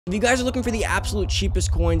If you guys are looking for the absolute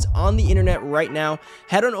cheapest coins on the internet right now,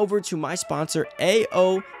 head on over to my sponsor,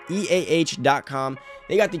 AOEAH.com.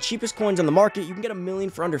 They got the cheapest coins on the market. You can get a million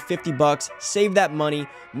for under 50 bucks. Save that money.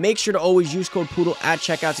 Make sure to always use code Poodle at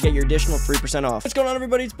checkout to get your additional 3% off. What's going on,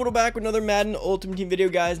 everybody? It's Poodle back with another Madden Ultimate Team video,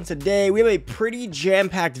 guys. And today we have a pretty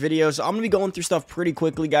jam-packed video. So I'm going to be going through stuff pretty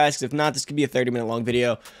quickly, guys, because if not, this could be a 30-minute long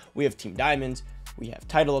video. We have Team Diamonds. We have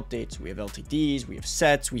title updates. We have LTDs. We have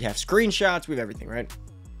sets. We have screenshots. We have everything, right?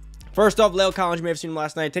 First off, Lale Collins, you may have seen him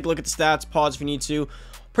last night. Take a look at the stats. Pause if you need to.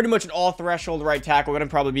 Pretty much an all-threshold right tackle. Gonna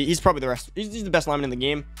probably be. He's probably the rest. He's the best lineman in the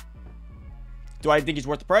game. Do I think he's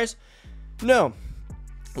worth the price? No.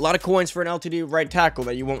 A lot of coins for an LTD right tackle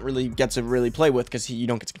that you won't really get to play with because you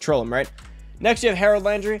don't get to control him, right? Next, you have Harold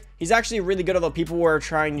Landry. He's actually really good, although people were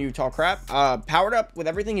trying to talk crap. Powered up with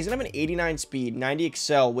everything. He's going to have an 89 speed, 90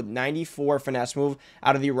 excel with 94 finesse move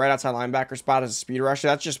out of the right outside linebacker spot as a speed rusher.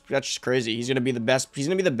 That's just crazy. He's going to be the best. He's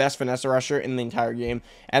going to be the best finesse rusher in the entire game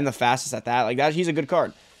and the fastest at that. Like that, he's a good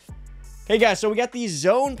card. Hey guys, so we got the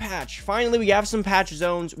zone patch. Finally, we have some patch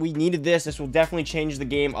zones. We needed this. This will definitely change the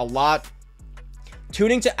game a lot.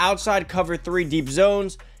 Tuning to outside cover 3 deep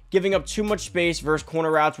zones. Giving up too much space versus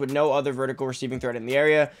corner routes with no other vertical receiving threat in the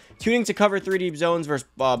area. Tuning to cover 3 deep zones versus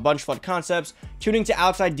bunch flood concepts. Tuning to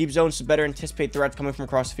outside deep zones to better anticipate threats coming from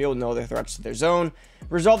across the field with no other threats to their zone.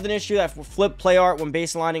 Resolved an issue that flipped play art when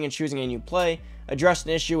baselining and choosing a new play. Addressed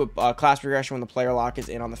an issue with class progression when the player lock is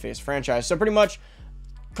in on the face franchise. So pretty much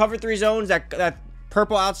cover 3 zones. That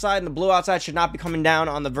purple outside and the blue outside should not be coming down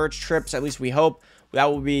on the vert trips. At least we hope.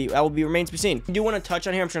 That will be remains to be seen. I do want to touch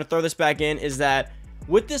on here. I'm trying to throw this back in. Is that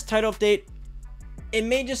with this title update, it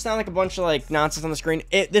may just sound like a bunch of like nonsense on the screen.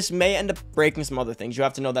 This may end up breaking some other things. You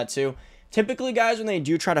have to know that too. Typically, guys, when they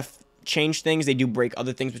do try to change things, they do break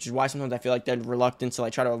other things, which is why sometimes I feel like they're reluctant to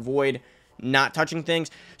like try to avoid not touching things.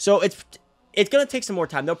 So it's gonna take some more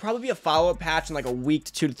time. There'll probably be a follow-up patch in like a week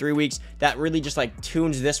to 2 to 3 weeks that really just like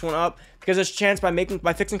tunes this one up, because there's a chance by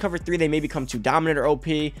fixing cover 3 they may become too dominant or OP.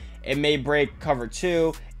 It may break cover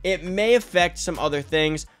 2. It may affect some other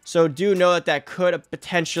things, so do know that could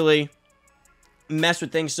potentially mess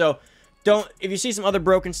with things. So if you see some other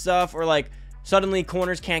broken stuff, or like suddenly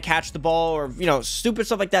corners can't catch the ball, or you know, stupid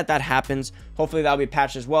stuff like that happens, hopefully that'll be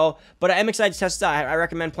patched as well. But I am excited to test it out. I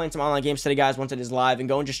recommend playing some online games today, guys, once it is live, and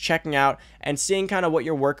going just checking out and seeing kind of what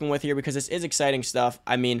you're working with here, because this is exciting stuff.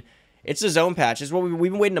 I mean, it's a zone patch. It's what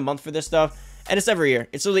we've been waiting a month for this stuff, and it's every year.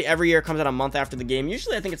 It's literally every year. It comes out a month after the game.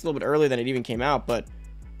 Usually I think it's a little bit earlier than it even came out, but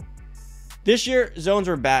this year, zones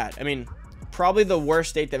were bad. I mean, probably the worst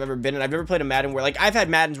state they've ever been in. I've never played a Madden where, like, I've had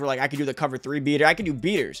Maddens where, like, I could do the cover 3 beater. I could do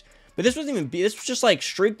beaters. But this wasn't even this was just, like,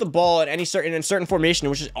 streak the ball at in a certain formation,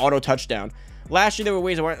 which is auto touchdown. Last year, there were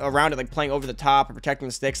ways around it, like, playing over the top or protecting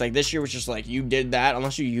the sticks. Like, this year was just, like, you did that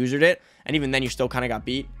unless you used it. And even then, you still kind of got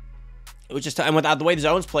beat. It was just, and without the way the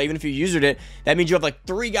zones play, even if you used it, that means you have, like,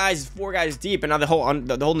 3 guys, 4 guys deep, and now the whole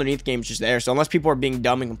underneath game is just there. So unless people are being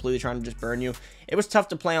dumb and completely trying to just burn you, it was tough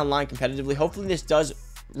to play online competitively. Hopefully this does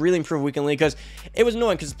really improve weekendly, because it was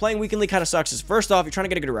annoying, because playing weekendly kind of sucks. Is first off, you're trying to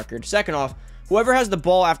get a good record. Second off, whoever has the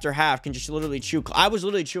ball after half can just literally chew. I was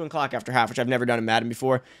literally chewing clock after half, which I've never done in Madden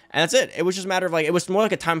before, and that's it. It was just a matter of, like, it was more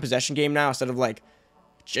like a time possession game now instead of like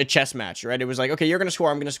a chess match, right? It was like, okay, you're gonna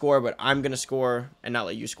score, I'm gonna score, but I'm gonna score and not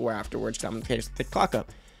let you score afterwards because I'm gonna take the clock up.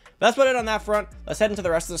 But that's about it on that front. Let's head into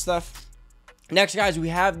the rest of the stuff. Next, guys, we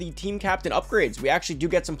have the team captain upgrades. We actually do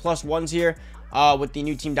get some +1s here with the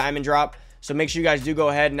new team diamond drop. So make sure you guys do go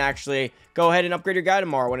ahead and upgrade your guy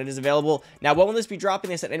tomorrow when it is available. Now, when will this be dropping?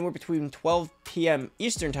 They said anywhere between 12 p.m.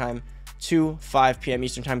 Eastern time to 5 p.m.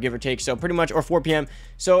 Eastern time, give or take. So pretty much, or 4 p.m.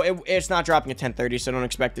 So it's not dropping at 10:30, so don't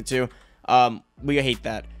expect it to. We hate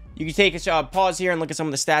that. You can take a pause here and look at some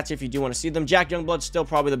of the stats here if you do want to see them. Jack Youngblood's still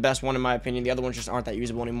probably the best one in my opinion. The other ones just aren't that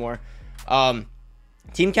usable anymore.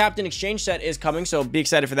 Team captain exchange set is coming, so be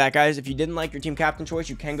excited for that, guys. If you didn't like your team captain choice,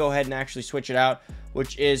 you can go ahead and actually switch it out,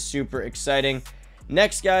 which is super exciting.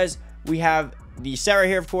 Next, guys, we have the Sarah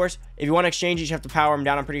here, of course. If you want to exchange, you just have to power him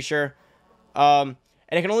down, I'm pretty sure. And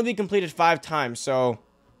it can only be completed 5 times, so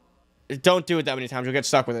don't do it that many times. You'll get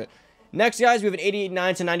stuck with it. Next, guys, we have an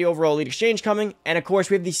 89 to 90 overall elite exchange coming. And, of course,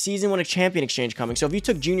 we have the season 1 champion exchange coming. So if you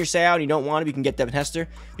took Junior Seau and you don't want him, you can get Devin Hester.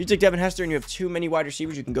 If you took Devin Hester and you have too many wide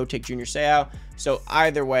receivers, you can go take Junior Seau. So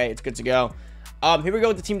either way, it's good to go. Here we go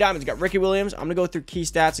with the Team Diamonds. We got Ricky Williams. I'm going to go through key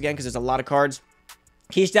stats again because there's a lot of cards.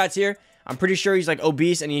 Key stats here. I'm pretty sure he's like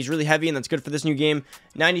obese and he's really heavy, and that's good for this new game.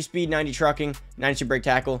 90 speed, 90 trucking, 92 break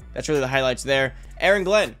tackle. That's really the highlights there. Aaron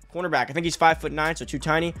Glenn, cornerback. I think he's 5'9", so too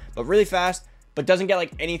tiny, but really fast. But doesn't get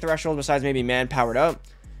like any threshold besides maybe man powered up.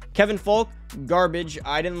 Kevin Folk, garbage.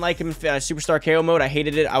 I didn't like him in Superstar KO mode. I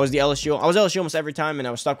hated it. I was LSU almost every time, and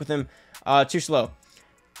I was stuck with him. Too slow.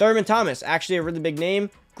 Thurman Thomas, actually a really big name.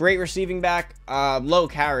 Great receiving back. Low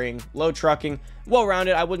carrying, low trucking.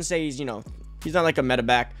 Well-rounded. I wouldn't say he's, you know, he's not like a meta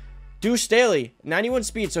back. Deuce Staley, 91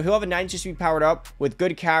 speed, so he'll have a 92 speed powered up with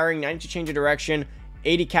good carrying, 92 change of direction,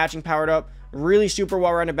 80 catching powered up. Really super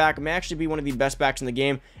well-rounded back. May actually be one of the best backs in the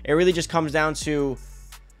game. It really just comes down to,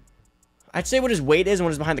 I'd say, what his weight is and what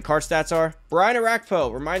his behind the card stats are. Brian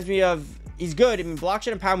Arakpo reminds me of, he's good. I mean, block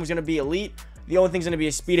shed and power move is going to be elite. The only thing's going to be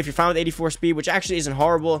his speed. If you're fine with 84 speed, which actually isn't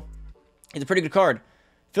horrible, it's a pretty good card.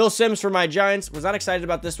 Phil Simms for my Giants. Was not excited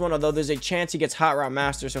about this one, although there's a chance he gets Hot Route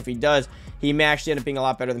Master, so if he does, he may actually end up being a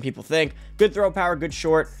lot better than people think. Good throw power, good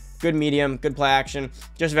short, good medium, good play action.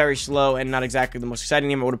 Just very slow and not exactly the most exciting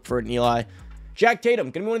name. I would have preferred an Eli. Jack Tatum,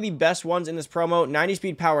 going to be one of the best ones in this promo. 90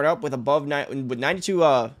 speed powered up with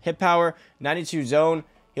 92 hit power, 92 zone.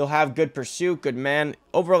 He'll have good pursuit, good man.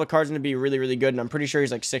 Overall, the card's going to be really, really good, and I'm pretty sure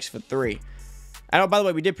he's like 6'3". I know, by the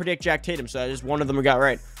way, we did predict Jack Tatum, so just one of them we got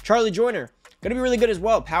right. Charlie Joyner, going to be really good as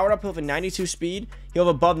well. Powered up, he'll have a 92 speed. He'll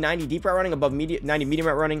have above 90 deep route running, above 90 medium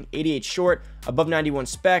route running, 88 short, above 91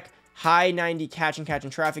 spec, high 90 catching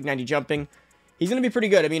traffic, 90 jumping. He's going to be pretty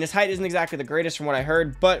good. I mean, his height isn't exactly the greatest from what I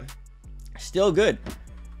heard, but still good.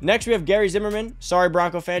 Next, we have Gary Zimmerman. Sorry,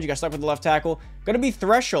 Bronco fans, you got stuck with the left tackle. Going to be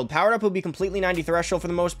threshold. Powered up will be completely 90 threshold for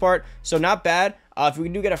the most part, so not bad. If we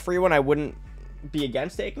do get a free one, I wouldn't be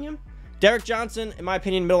against taking him. Derek Johnson, in my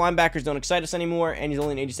opinion, middle linebackers don't excite us anymore, and he's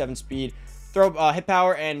only an 87 speed. Hit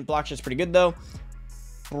power and block shot's pretty good, though.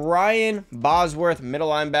 Brian Bosworth, middle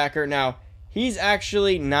linebacker. Now, he's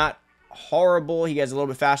actually not horrible. He gets a little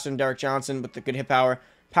bit faster than Derek Johnson with the good hit power.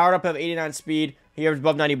 Powered up of 89 speed. He has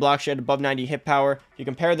above 90 block shed, above 90 hit power. If you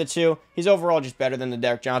compare the two, he's overall just better than the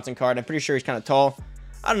Derek Johnson card. I'm pretty sure he's kind of tall.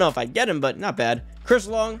 I don't know if I'd get him, but not bad. Chris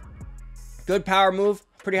Long, good power move,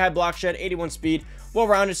 pretty high block shed, 81 speed.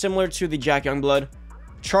 Well-rounded, similar to the Jack Youngblood.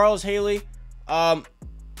 Charles Haley,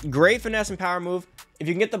 great finesse and power move. If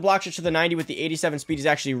you can get the block shed to the 90 with the 87 speed, he's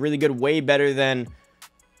actually really good, way better than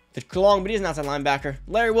the Long, but he's an outside linebacker.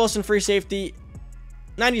 Larry Wilson, free safety,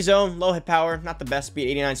 90 zone, low hit power, not the best speed,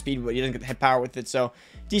 89 speed, but he doesn't get the hit power with it, so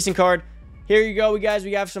decent card. Here you go, guys.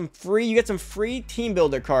 We have some free, you get some free team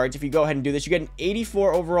builder cards if you go ahead and do this. You get an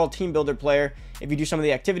 84 overall team builder player if you do some of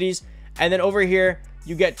the activities. And then over here,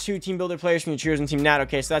 you get 2 team builder players from your Choosing Team Nat.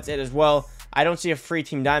 Okay, so that's it as well. I don't see a free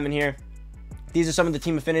team diamond here. These are some of the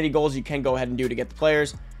team affinity goals you can go ahead and do to get the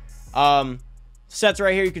players. Sets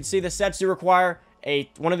right here, you can see the sets do require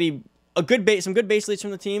some good base leads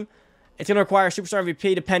from the team. It's going to require Superstar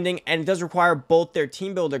MVP depending, and it does require both their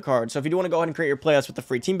team builder cards. So if you do want to go ahead and create your play, that's what the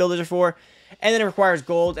free team builders are for. And then it requires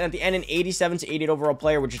gold, and at the end, an 87 to 88 overall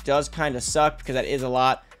player, which does kind of suck because that is a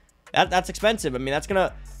lot. That's expensive. I mean,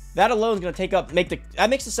 that alone is going to take up, that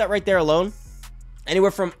makes the set right there alone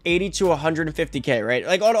anywhere from 80 to 150k, right?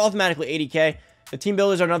 Like automatically 80k. The team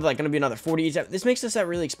builders are going to be another 40. This makes the set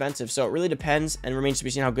really expensive, so it really depends and remains to be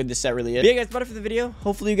seen how good this set really is. But yeah, guys, that's about it for the video.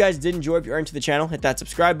 Hopefully you guys did enjoy. If you're into the channel, hit that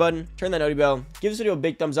subscribe button, turn that noty bell, give this video a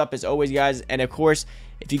big thumbs up as always, guys. And of course,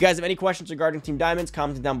 if you guys have any questions regarding Team Diamonds,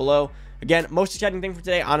 comment it down below. Again, most exciting thing for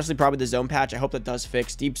today, honestly, probably the zone patch. I hope that does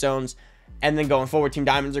fix deep zones. And then going forward, Team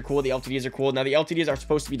Diamonds are cool. The LTDs are cool. Now, the LTDs are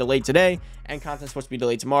supposed to be delayed today, and content's supposed to be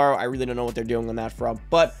delayed tomorrow. I really don't know what they're doing on that front.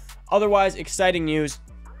 But otherwise, exciting news.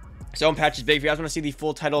 Zone patch is big. If you guys want to see the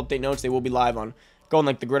full title update notes, they will be live on going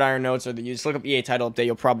like the Gridiron notes, or you just look up EA title update.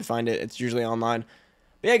 You'll probably find it. It's usually online.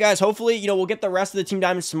 But yeah, guys, hopefully, we'll get the rest of the Team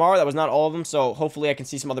Diamonds tomorrow. That was not all of them, so hopefully I can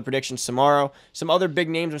see some other predictions tomorrow. Some other big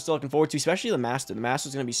names I'm still looking forward to, especially the Master. The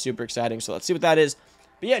Master's going to be super exciting, so let's see what that is.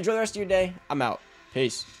 But yeah, enjoy the rest of your day. I'm out.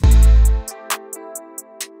 Peace.